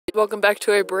welcome back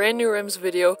to a brand new Rams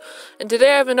video, and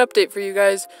today I have an update for you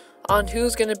guys on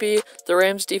who's going to be the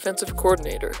Rams defensive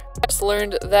coordinator. I just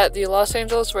learned that the Los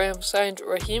Angeles Rams signed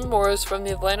Raheem from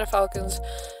the Atlanta Falcons,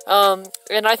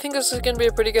 and I think this is going to be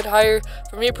a pretty good hire.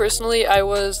 For me personally, I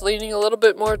was leaning a little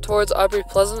bit more towards Aubrey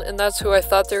Pleasant, and that's who I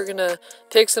thought they were going to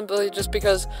take simply just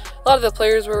because a lot of the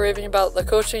players were raving about the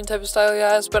coaching type of style he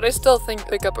has, but I still think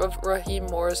pickup of Raheem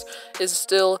is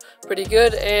still pretty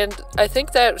good, and I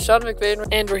think that Sean McVay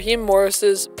and Raheem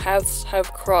Morris's paths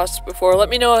have crossed before. Let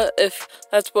me know if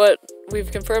that's what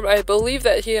we've confirmed. I believe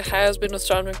that he has been with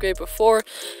Sean McVay before,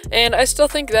 and I still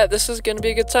think that this is going to be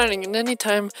a good signing. And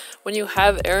anytime when you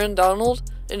have Aaron Donald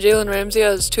and Jalen Ramsey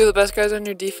as two of the best guys on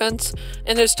your defense,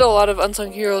 and there's still a lot of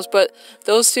unsung heroes, but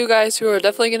those two guys who are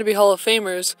definitely going to be Hall of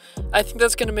Famers, I think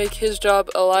that's going to make his job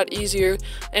a lot easier,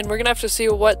 and we're going to have to see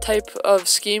what type of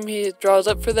scheme he draws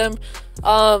up for them.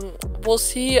 We'll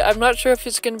see. I'm not sure if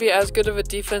it's going to be as good of a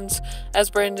defense as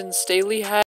Brandon Staley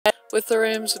had with the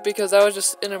Rams, because that was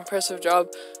just an impressive job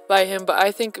by him. But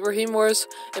I think Raheem Morris,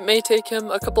 it may take him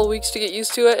a couple weeks to get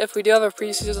used to it. If we do have a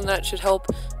preseason, that should help,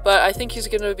 but I think he's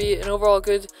going to be an overall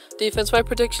good defense. My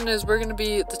prediction is we're going to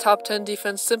be the top 10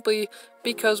 defense simply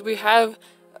because we have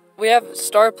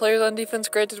star players on defense.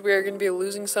 Granted, we are going to be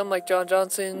losing some like John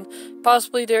Johnson,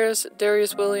 possibly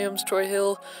Darius Williams, Troy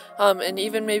Hill, and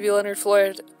even maybe Leonard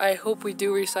Floyd. I hope we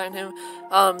do re-sign him.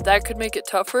 That could make it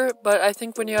tougher, but I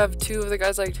think when you have two of the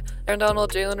guys like Aaron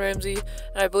Donald, Jalen Ramsey,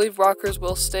 and I believe Rockers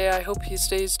will stay. I hope he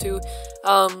stays too.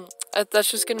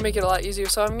 That's just going to make it a lot easier.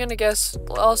 So I'm going to guess,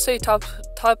 I'll say top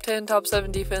 10, top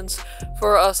 7 defense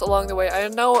for us along the way. I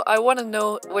want to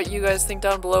know what you guys think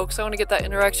down below, because I want to get that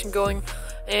interaction going.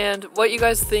 And what you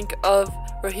guys think of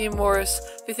Raheem Morris.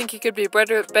 If you think he could be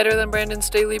better than Brandon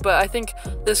Staley, but I think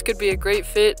this could be a great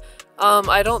fit.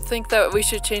 I don't think that we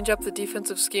should change up the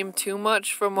defensive scheme too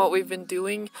much from what we've been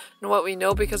doing and what we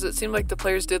know, because it seemed like the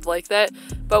players did like that.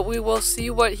 But we will see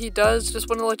what he does. Just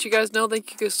want to let you guys know,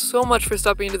 thank you guys so much for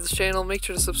stopping into this channel. Make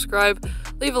sure to subscribe,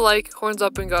 leave a like, horns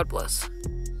up, and God bless.